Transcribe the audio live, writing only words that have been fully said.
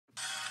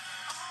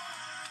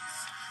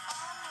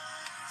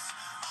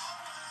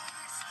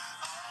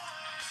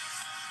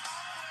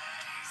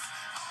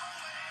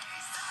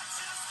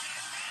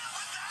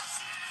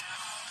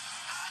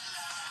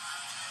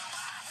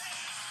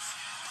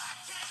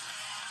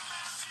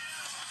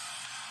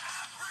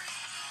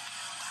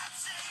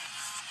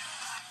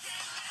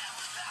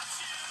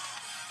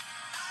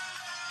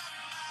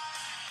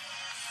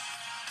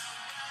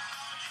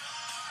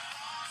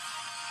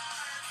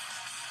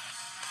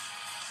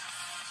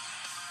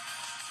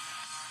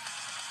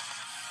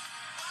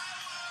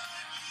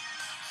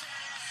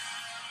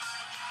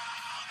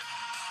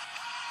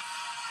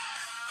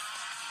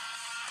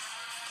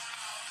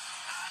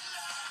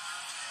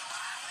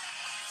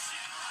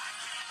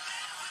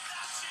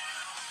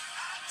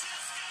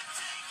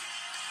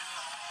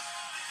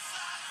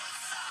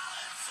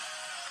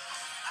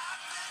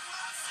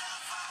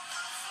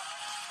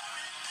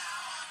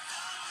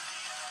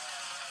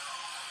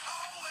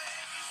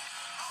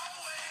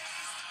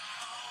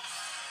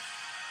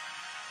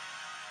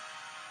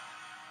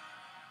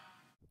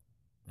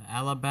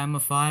Alabama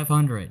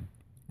 500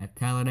 at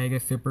Talladega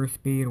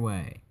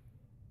Superspeedway.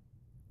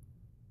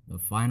 The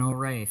final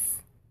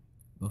race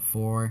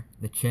before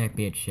the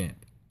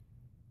championship.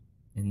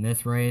 In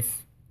this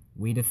race,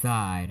 we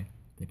decide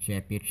the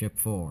championship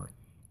 4.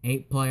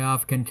 8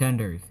 playoff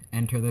contenders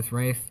enter this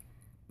race,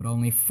 but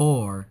only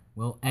 4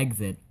 will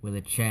exit with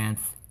a chance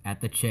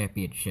at the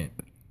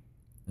championship.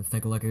 Let's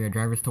take a look at your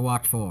drivers to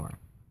watch for.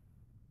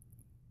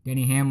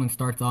 Denny Hamlin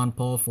starts on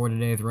pole for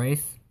today's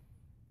race.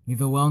 He's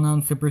a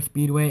well-known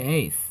Superspeedway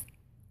ace.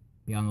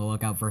 Be on the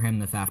lookout for him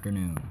this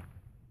afternoon.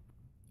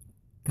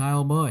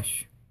 Kyle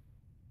Busch.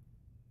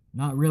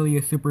 Not really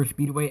a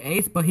Superspeedway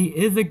ace, but he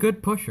is a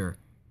good pusher.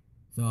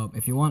 So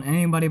if you want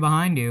anybody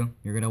behind you,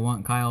 you're going to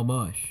want Kyle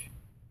Busch.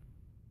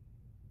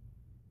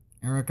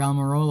 Aric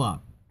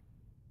Almirola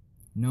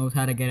knows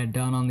how to get it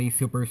done on these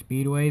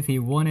Superspeedways. He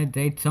won at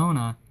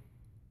Daytona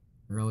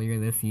earlier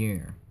this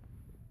year.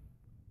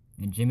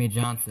 And Jimmie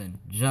Johnson,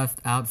 just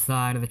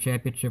outside of the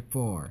championship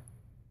 4.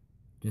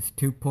 Just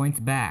 2 points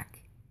back.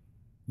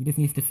 He just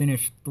needs to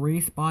finish 3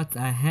 spots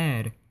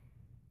ahead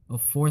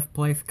of 4th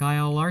place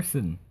Kyle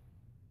Larson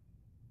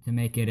to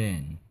make it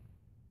in.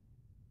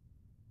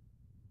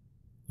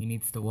 He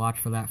needs to watch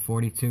for that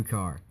 42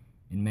 car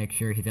and make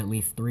sure he's at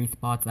least 3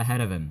 spots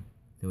ahead of him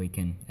so he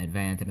can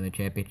advance into the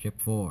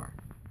championship 4.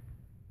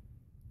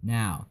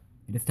 Now,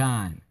 it is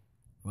time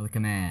for the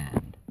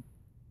command.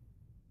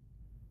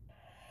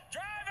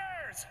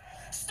 Drivers,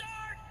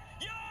 start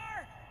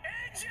your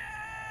engines!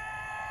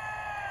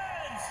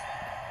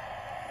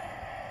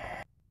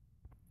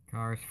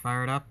 Cars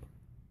fired up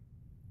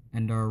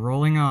and are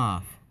rolling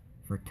off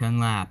for 10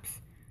 laps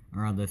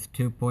around this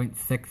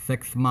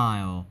 2.66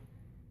 mile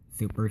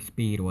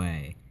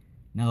Superspeedway.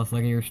 Now let's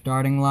look at your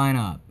starting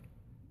lineup.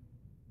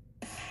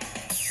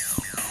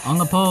 On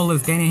the pole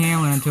is Denny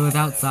Hamlin, and to his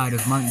outside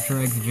is Martin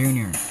Truex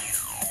Jr.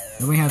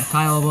 Then we have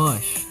Kyle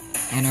Busch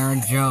and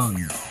Erik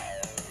Jones.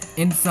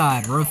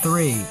 Inside, row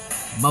 3,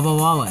 Bubba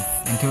Wallace,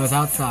 and to his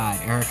outside,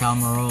 Aric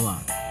Almirola.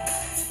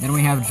 Then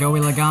we have Joey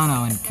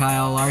Logano and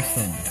Kyle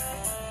Larson.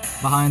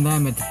 Behind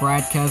them, it's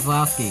Brad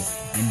Keselowski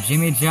and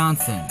Jimmie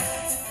Johnson.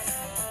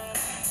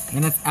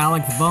 Then it's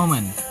Alex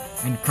Bowman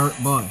and Kurt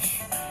Busch.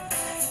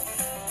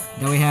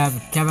 Then we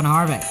have Kevin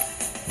Harvick,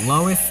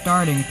 lowest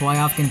starting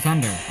playoff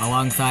contender,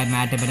 alongside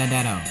Matt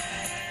DiBenedetto.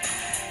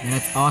 Then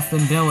it's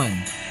Austin Dillon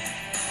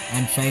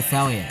and Chase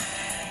Elliott.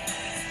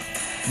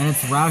 Then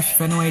it's Roush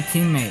Fenway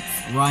teammates,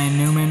 Ryan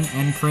Newman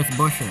and Chris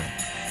Buescher.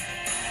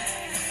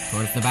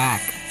 Towards the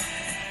back,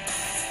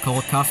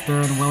 Cole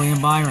Custer and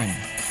William Byron.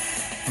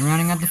 And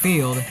rounding out the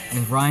field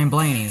is Ryan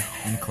Blaney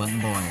and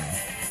Clinton Boyer.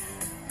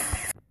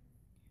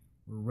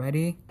 We're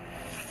ready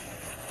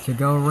to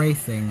go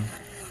racing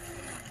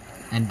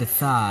and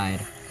decide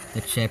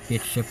the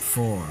championship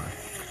 4.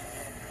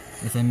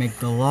 As they make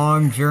the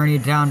long journey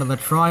down to the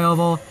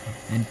tri-oval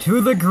and to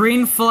the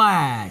green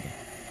flag.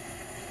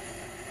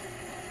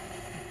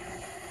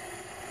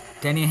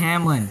 Denny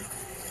Hamlin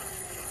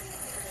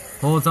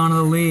holds on to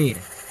the lead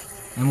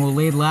and will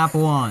lead lap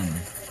 1.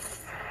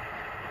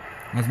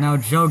 As now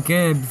Joe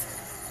Gibbs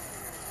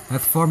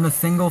has formed a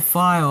single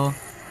file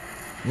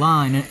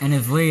line and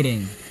is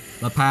leading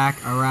the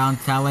pack around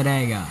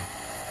Talladega.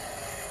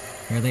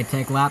 Here they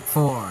take lap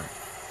 4.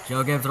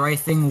 Joe Gibbs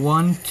racing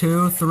 1,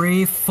 2,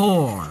 3,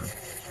 4.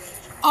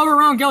 All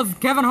around goes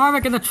Kevin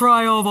Harvick in the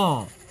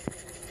tri-oval.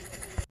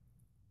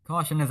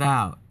 Caution is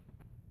out.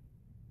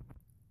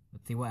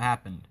 Let's see what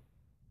happened.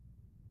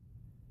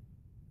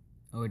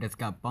 Oh, he just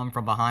got bumped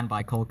from behind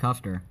by Cole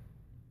Custer.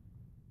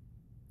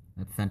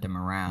 That sent him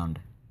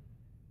around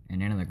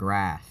and into the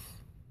grass.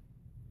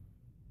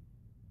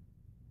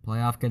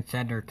 Playoff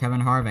contender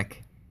Kevin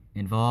Harvick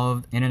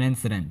involved in an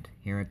incident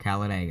here at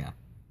Talladega,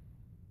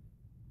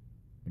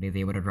 but he's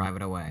able to drive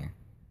it away.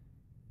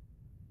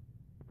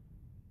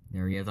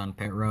 There he is on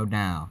pit road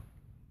now.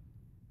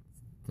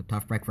 It's a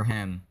tough break for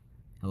him.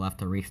 He'll have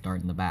to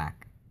restart in the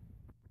back.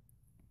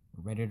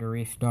 We're ready to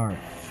restart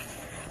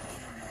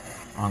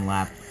on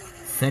lap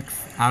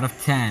 6 out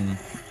of 10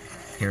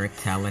 here at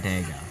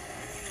Talladega.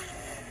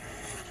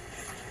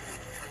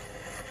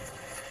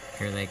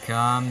 Here they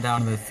come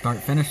down to the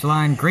start-finish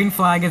line. Green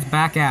flag is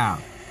back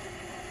out.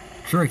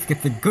 Truex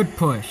gets a good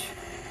push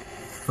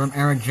from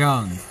Erik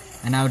Jones.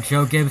 And now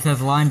Joe Gibbs has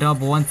lined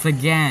up once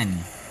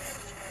again.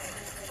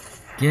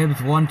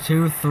 Gibbs 1,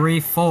 2, 3,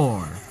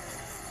 4.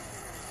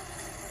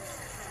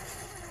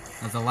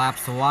 As the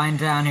laps wind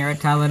down here at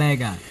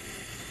Talladega.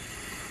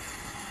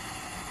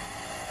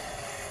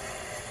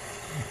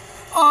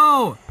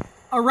 Oh!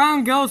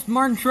 Around goes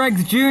Martin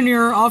Truex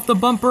Jr. off the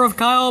bumper of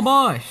Kyle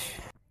Busch.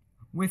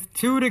 With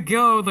 2 to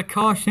go, the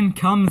caution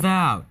comes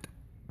out.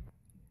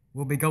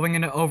 We'll be going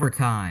into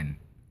overtime.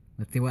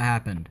 Let's see what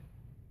happened.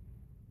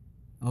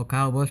 Oh,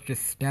 Kyle Busch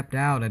just stepped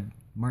out and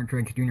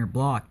Martin Truex Jr.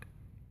 blocked.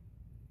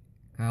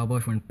 Kyle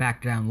Busch went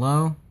back down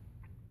low,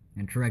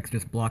 and Truex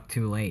just blocked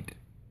too late.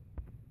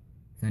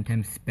 Sent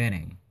him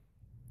spinning.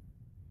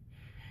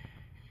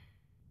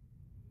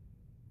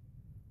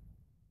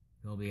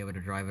 He'll be able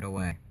to drive it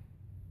away.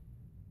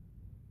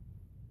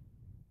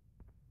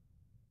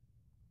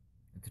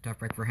 a tough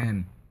break for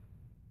him.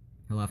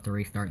 He'll have to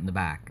restart in the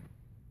back.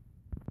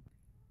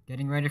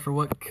 Getting ready for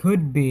what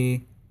could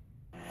be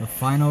the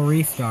final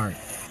restart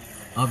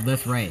of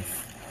this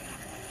race.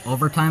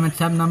 Overtime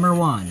attempt number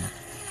 1.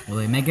 Will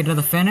they make it to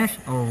the finish,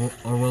 or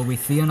will we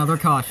see another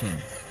caution?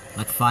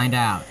 Let's find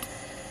out.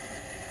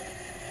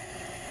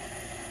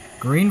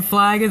 Green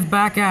flag is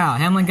back out.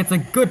 Hamlin gets a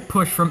good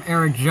push from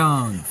Eric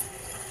Jones.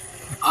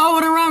 Oh,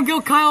 and around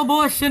go Kyle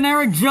Busch and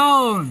Eric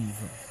Jones!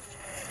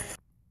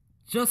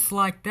 Just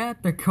like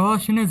that, the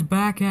caution is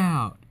back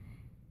out.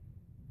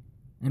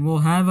 And we'll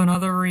have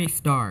another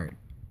restart.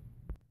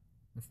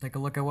 Let's take a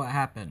look at what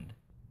happened.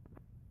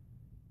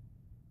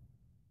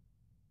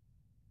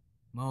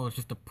 Well, it's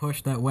just a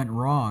push that went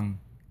wrong.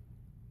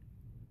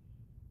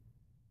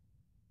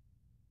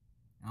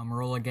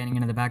 Almirola getting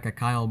into the back of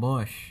Kyle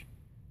Busch,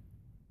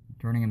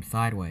 turning him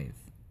sideways.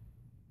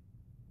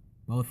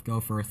 Both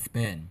go for a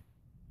spin,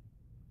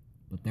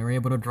 but they were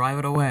able to drive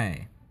it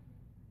away.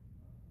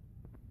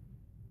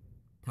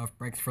 Tough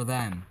breaks for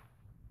them.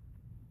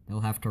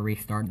 They'll have to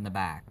restart in the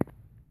back.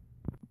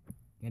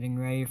 Getting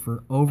ready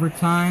for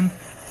overtime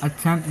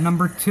attempt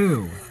number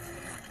 2.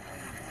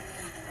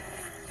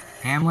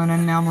 Hamlin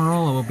and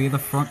Almirola will be the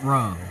front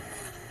row.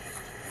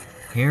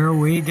 Here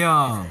we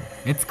go.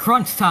 It's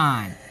crunch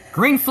time.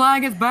 Green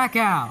flag is back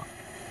out.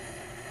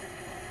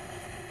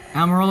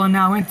 Almirola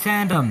now in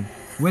tandem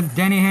with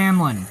Denny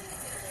Hamlin.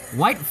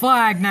 White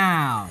flag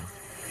now.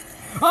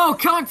 Oh,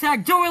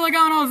 contact. Joey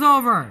Logano's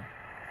over.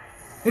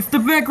 It's the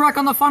big wreck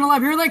on the final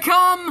lap. Here they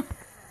come.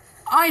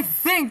 I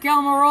think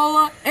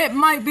Almirola. It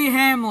might be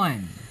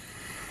Hamlin.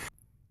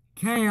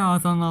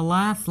 Chaos on the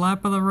last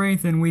lap of the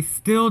race, and we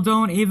still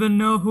don't even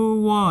know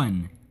who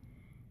won.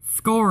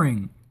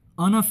 Scoring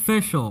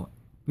unofficial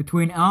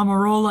between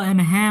Almirola and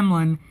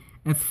Hamlin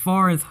as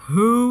far as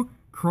who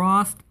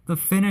crossed the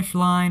finish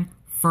line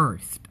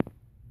first.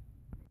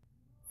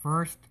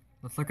 First,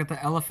 let's look at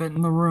the elephant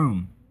in the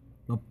room.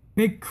 The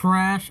big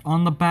crash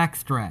on the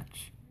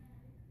backstretch.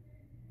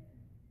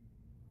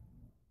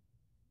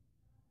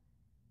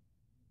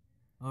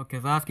 Oh,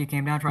 Keselowski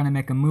came down trying to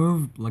make a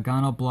move.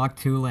 Logano blocked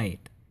too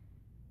late.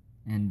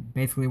 And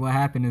basically what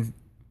happened is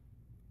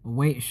a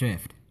weight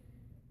shift.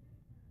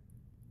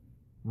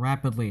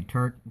 Rapidly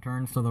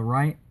turns to the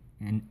right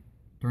and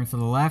turns to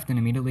the left and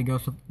immediately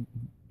goes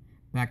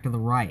back to the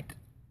right.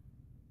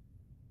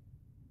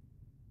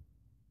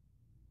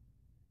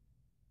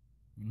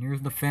 And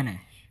here's the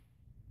finish.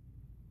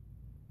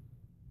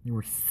 They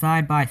were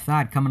side by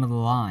side coming to the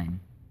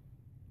line.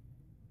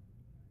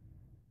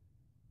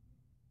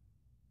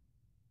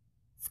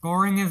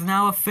 Scoring is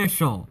now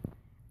official.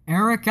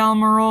 Eric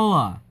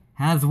Almirola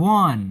has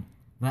won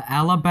the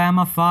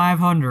Alabama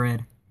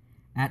 500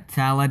 at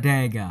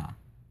Talladega.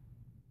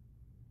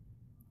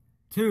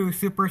 2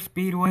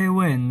 Superspeedway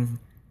wins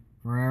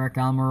for Eric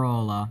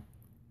Almirola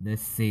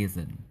this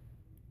season.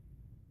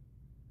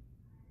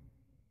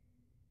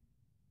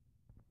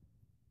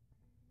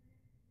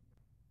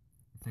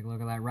 Let's take a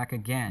look at that wreck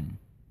again.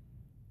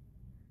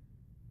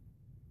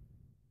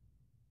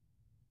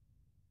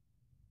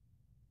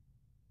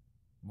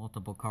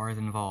 Multiple cars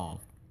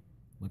involved.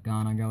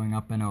 Logano going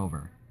up and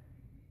over.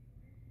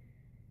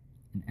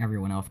 And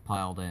everyone else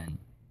piled in.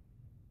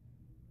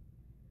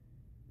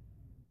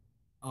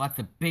 Oh, that's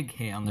a big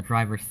hit on the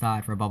driver's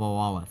side for Bubba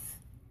Wallace.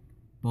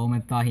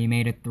 Bowman thought he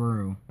made it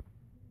through,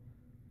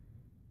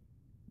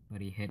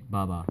 but he hit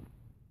Bubba.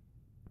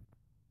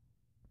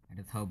 I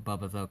just hope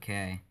Bubba's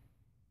okay.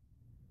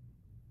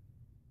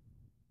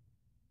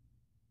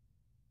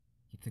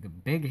 He took a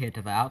big hit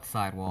to the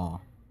outside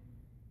wall.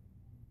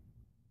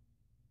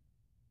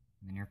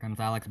 And here comes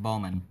Alex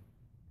Bowman.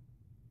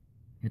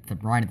 Hits him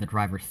right at the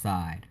driver's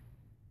side.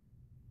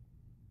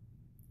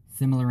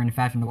 Similar in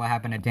fashion to what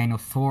happened to Daniel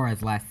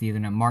Suarez last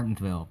season at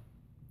Martinsville,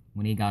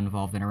 when he got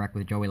involved in a wreck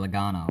with Joey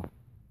Logano.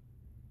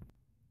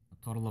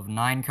 A total of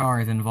 9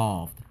 cars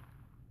involved.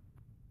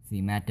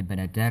 See Matt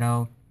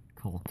DiBenedetto,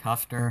 Cole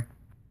Custer,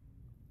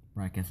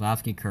 Brad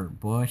Keselowski, Kurt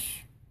Busch,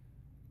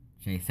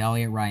 Chase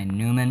Elliott, Ryan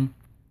Newman,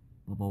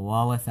 Bubba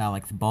Wallace,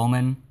 Alex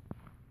Bowman.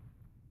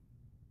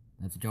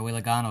 That's Joey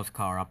Logano's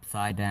car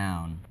upside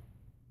down.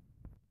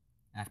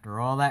 After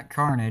all that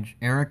carnage,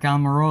 Eric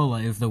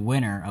Almirola is the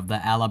winner of the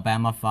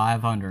Alabama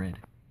 500.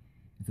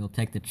 He'll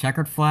take the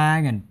checkered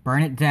flag and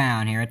burn it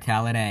down here at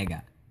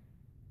Talladega.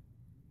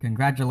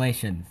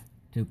 Congratulations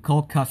to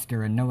Cole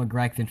Custer and Noah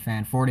Gragson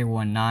fan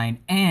 41-9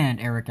 and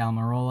Eric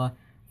Almirola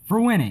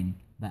for winning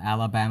the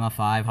Alabama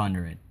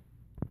 500.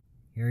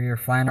 Here are your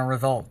final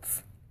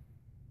results.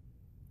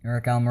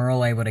 Eric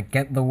Almirola able to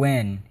get the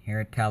win here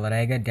at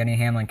Talladega. Denny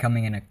Hamlin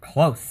coming in a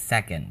close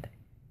second.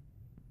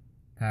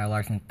 Kyle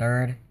Larson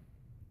third.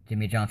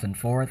 Jimmy Johnson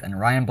fourth. And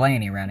Ryan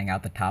Blaney rounding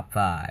out the top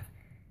 5.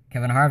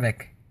 Kevin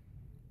Harvick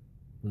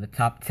with the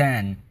top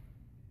 10.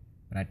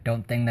 But I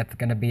don't think that's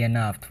going to be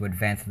enough to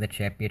advance to the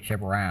championship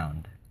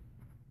round.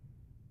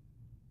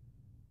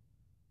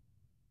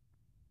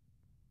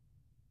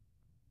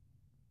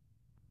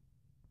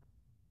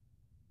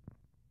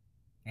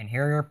 And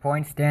here are your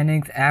point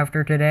standings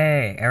after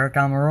today. Eric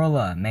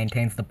Almirola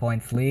maintains the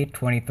points lead,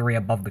 23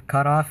 above the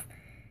cutoff.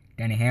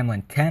 Denny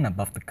Hamlin, 10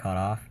 above the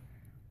cutoff.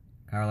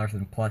 Kyle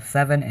Larson,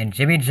 +7. And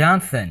Jimmy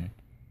Johnson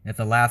is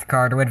the last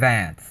car to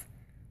advance,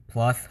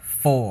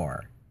 +4.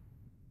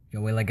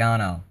 Joey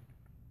Logano,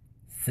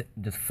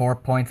 just 4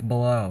 points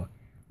below.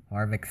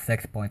 Harvick,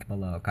 6 points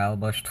below. Kyle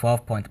Busch,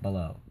 12 points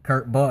below.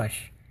 Kurt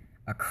Busch,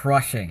 a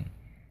crushing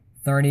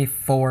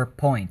 34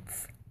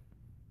 points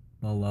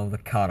below the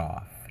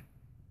cutoff.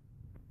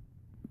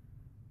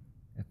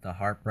 It's a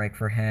heartbreak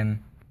for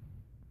him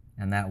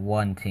and that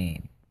one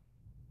team.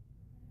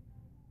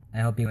 I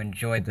hope you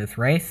enjoyed this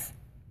race.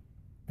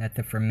 That's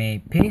it from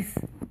me. Peace.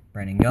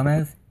 Brandon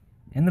Gomez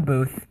in the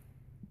booth,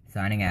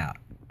 signing out.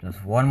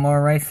 Just one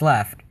more race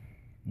left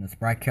in the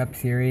Sprite Cup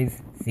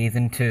Series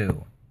Season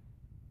 2.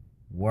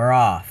 We're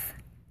off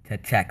to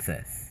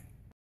Texas.